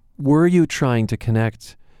music, were you trying to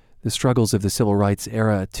connect the struggles of the civil rights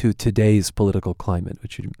era to today's political climate,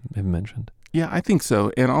 which you have mentioned? Yeah, I think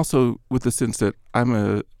so. And also with the sense that I'm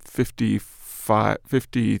a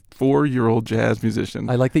 54-year-old jazz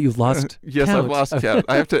musician. I like that you've lost yes, count. I've lost count.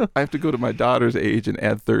 I have to go to my daughter's age and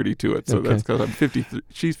add 30 to it. So okay. That's because I'm 53.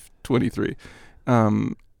 She's 23.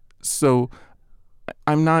 So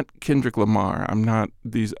I'm not Kendrick Lamar. I'm not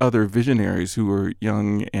these other visionaries who are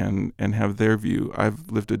young and have their view.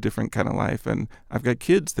 I've lived a different kind of life, and I've got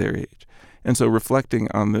kids their age. And so reflecting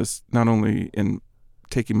on this, not only in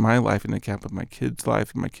taking my life into account, but my kids'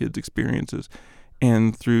 life and my kids' experiences,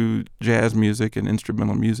 and through jazz music and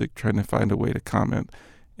instrumental music, trying to find a way to comment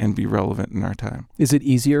and be relevant in our time. Is it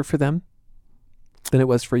easier for them than it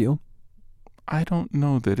was for you? I don't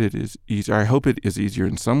know that it is easier. I hope it is easier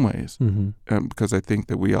in some ways, because I think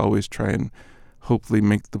that we always try and hopefully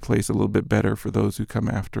make the place a little bit better for those who come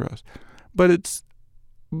after us.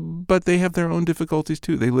 But they have their own difficulties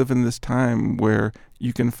too. They live in this time where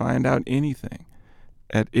you can find out anything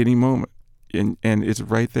at any moment, and it's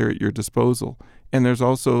right there at your disposal. And there's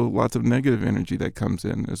also lots of negative energy that comes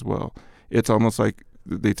in as well. It's almost like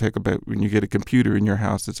they talk about when you get a computer in your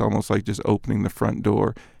house, it's almost like just opening the front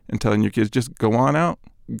door and telling your kids, just go on out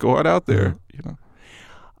there.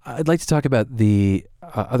 I'd like to talk about the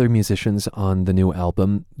other musicians on the new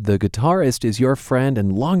album. The guitarist is your friend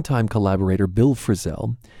and longtime collaborator, Bill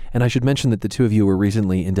Frisell. And I should mention that the two of you were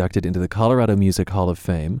recently inducted into the Colorado Music Hall of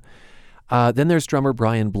Fame. Then there's drummer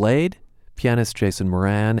Brian Blade, pianist Jason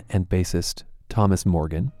Moran, and bassist Thomas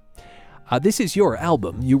Morgan. This is your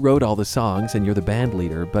album. You wrote all the songs and you're the band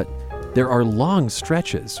leader, but there are long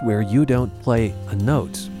stretches where you don't play a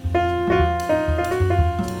note.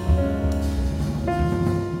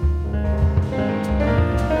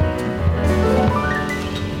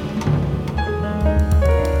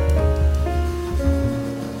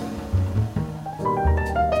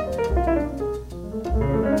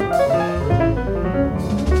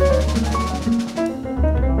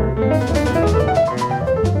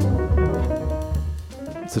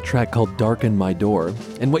 It's a track called Darken My Door.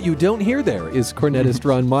 And what you don't hear there is cornetist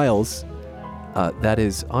Ron Miles. That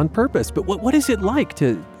is on purpose. But what is it like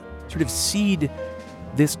to sort of cede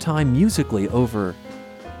this time musically over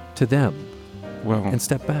to them and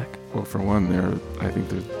step back? Well, for one, I think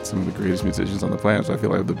they're some of the greatest musicians on the planet, so I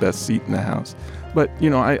feel I have the best seat in the house. But,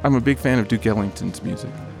 I'm a big fan of Duke Ellington's music.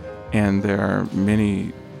 And there are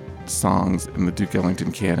many songs in the Duke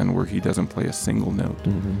Ellington canon where he doesn't play a single note.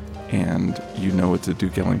 And you know it's a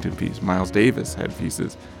Duke Ellington piece. Miles Davis had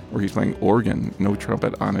pieces where he's playing organ, no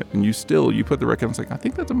trumpet on it, and you put the record on, it's like, I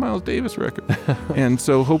think that's a Miles Davis record. And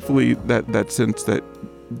so hopefully that sense that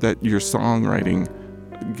your songwriting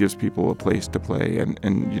gives people a place to play,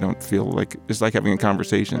 and you don't feel like it's like having a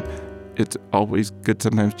conversation. It's always good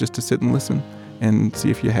sometimes just to sit and listen and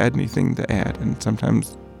see if you had anything to add, and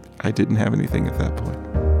sometimes I didn't have anything at that point.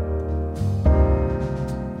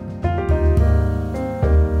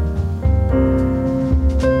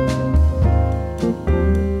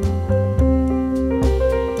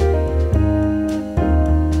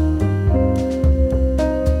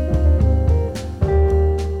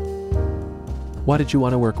 Why did you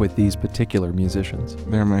want to work with these particular musicians?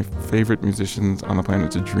 They're my favorite musicians on the planet.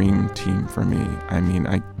 It's a dream team for me. I mean,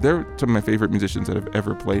 they're some of my favorite musicians that have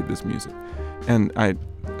ever played this music. And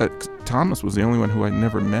Thomas was the only one who I'd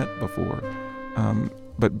never met before.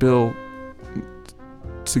 But Bill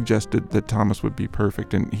suggested that Thomas would be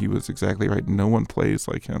perfect, and he was exactly right. No one plays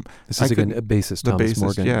like him. This is again a bassist, Thomas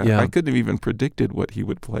Morgan. Yeah, I couldn't have even predicted what he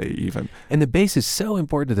would play even. And the bass is so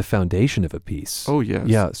important to the foundation of a piece. Oh, yes.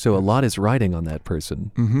 Yeah, so a lot is riding on that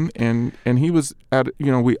person. And he was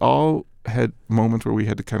we all had moments where we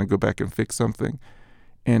had to kind of go back and fix something.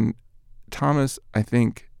 And Thomas, I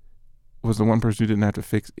think, was the one person who didn't have to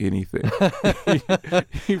fix anything.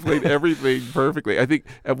 He played everything perfectly. I think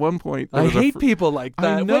at one point... I hate people like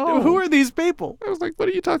that. I know. Who are these people? I was like, what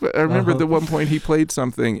are you talking about? I remember at one point he played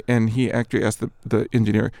something, and he actually asked the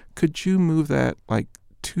engineer, could you move that like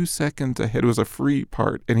 2 seconds ahead? It was a free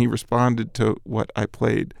part, and he responded to what I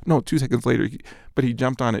played. No, 2 seconds later, but he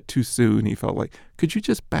jumped on it too soon. He felt like, could you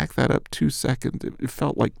just back that up 2 seconds? It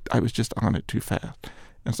felt like I was just on it too fast.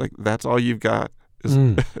 And it's like, that's all you've got.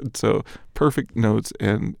 So perfect notes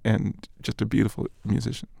and just a beautiful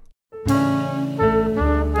musician.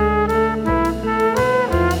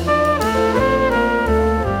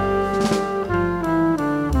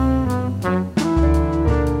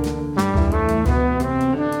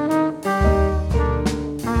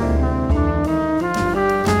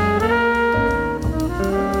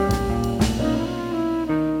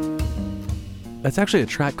 That's actually a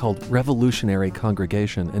track called Revolutionary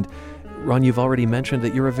Congregation. And Ron, you've already mentioned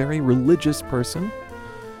that you're a very religious person.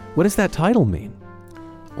 What does that title mean?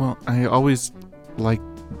 Well, I always like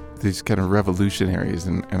these kind of revolutionaries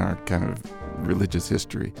in our kind of religious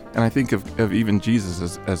history. And I think of even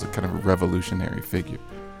Jesus as a kind of a revolutionary figure.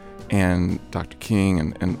 And Dr.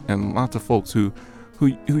 King and lots of folks who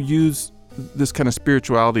use this kind of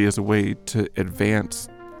spirituality as a way to advance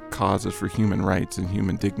causes for human rights and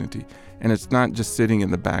human dignity. And it's not just sitting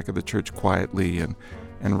in the back of the church quietly and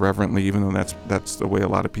reverently, even though that's the way a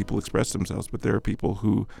lot of people express themselves, but there are people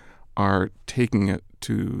who are taking it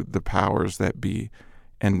to the powers that be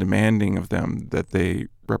and demanding of them that they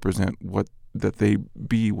represent that they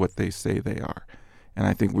be what they say they are. And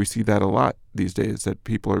I think we see that a lot these days, that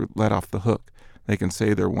people are let off the hook. They can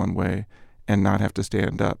say they're one way and not have to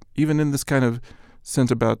stand up. Even in this kind of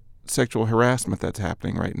sense about sexual harassment that's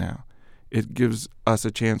happening right now. It gives us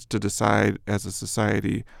a chance to decide as a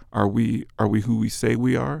society, are we who we say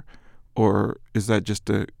we are? Or is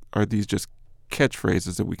that are these just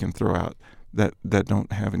catchphrases that we can throw out that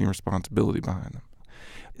don't have any responsibility behind them?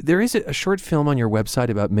 There is a short film on your website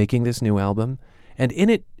about making this new album, and in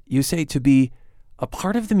it you say to be a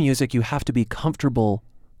part of the music you have to be comfortable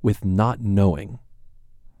with not knowing.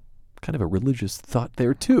 Kind of a religious thought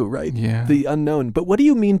there too, right? Yeah. The unknown. But what do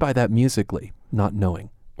you mean by that musically, not knowing?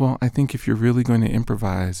 Well, I think if you're really going to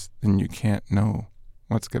improvise, then you can't know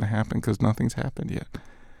what's going to happen because nothing's happened yet.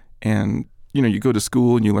 And, you go to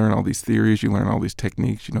school and you learn all these theories, you learn all these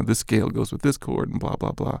techniques, this scale goes with this chord and blah,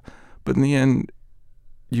 blah, blah. But in the end,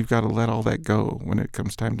 you've got to let all that go when it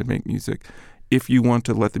comes time to make music, if you want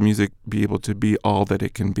to let the music be able to be all that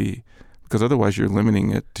it can be, because otherwise you're limiting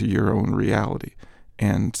it to your own reality.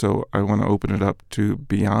 And so I want to open it up to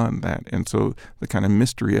beyond that. And so the kind of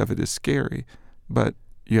mystery of it is scary, but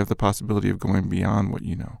you have the possibility of going beyond what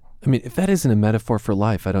you know. I mean, if that isn't a metaphor for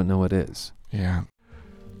life, I don't know what is. Yeah.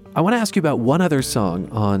 I want to ask you about one other song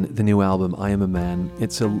on the new album, I Am a Man.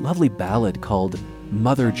 It's a lovely ballad called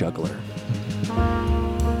Mother Juggler.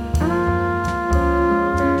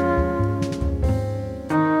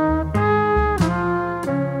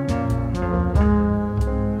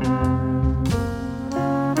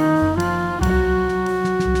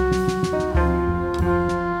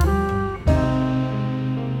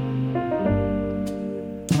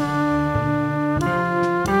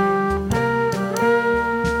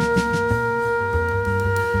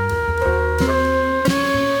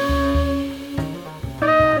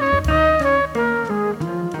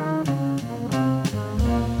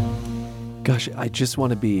 I just want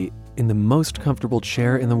to be in the most comfortable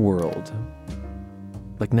chair in the world.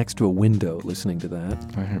 Like next to a window listening to that.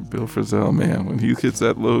 I hear Bill Frisell, man, when he hits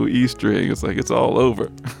that low E string, it's like it's all over.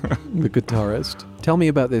 The guitarist. Tell me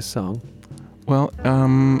about this song. Well,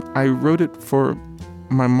 I wrote it for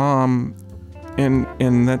my mom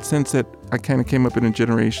in that sense that I kind of came up in a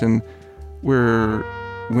generation where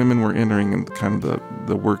women were entering in kind of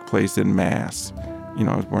the workplace en masse. You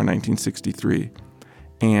know, I was born in 1963.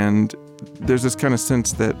 And there's this kind of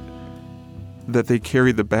sense that they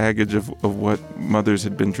carry the baggage of what mothers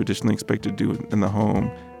had been traditionally expected to do in the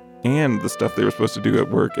home and the stuff they were supposed to do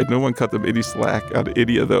at work. And no one cut them any slack out of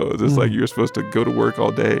any of those. It's like you're supposed to go to work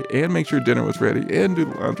all day and make sure dinner was ready and do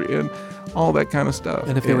the laundry and all that kind of stuff.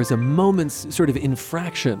 And if there was a moment's sort of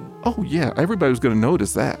infraction. Oh, yeah. Everybody was going to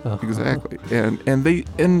notice that. Exactly.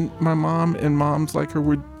 And my mom and moms like her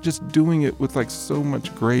were just doing it with like so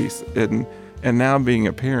much grace. And now being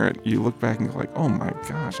a parent, you look back and go like, oh my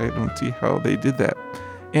gosh, I don't see how they did that.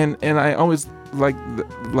 And I always like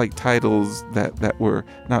titles that were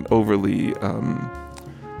not overly,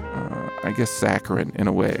 I guess, saccharine in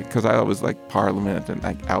a way, because I always like Parliament and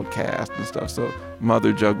like Outcast and stuff. So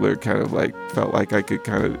Mother Juggler kind of like felt like I could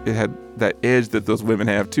it had that edge that those women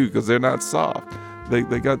have too, because they're not soft.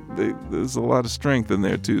 There's a lot of strength in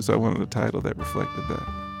there too. So I wanted a title that reflected that.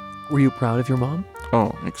 Were you proud of your mom?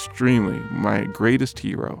 Oh, extremely. My greatest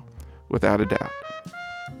hero, without a doubt.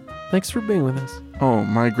 Thanks for being with us. Oh,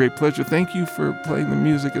 my great pleasure. Thank you for playing the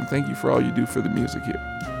music, and thank you for all you do for the music here.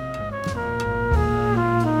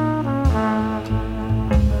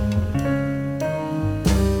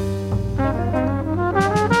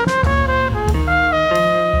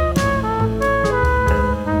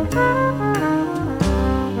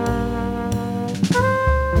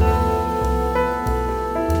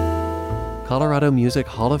 Colorado Music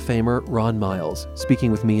Hall of Famer Ron Miles,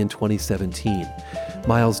 speaking with me in 2017.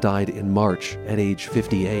 Miles died in March at age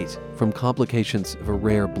 58 from complications of a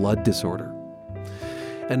rare blood disorder.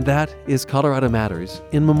 And that is Colorado Matters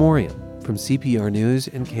in Memoriam from CPR News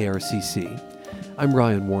and KRCC. I'm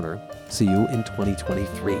Ryan Warner. See you in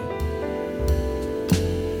 2023.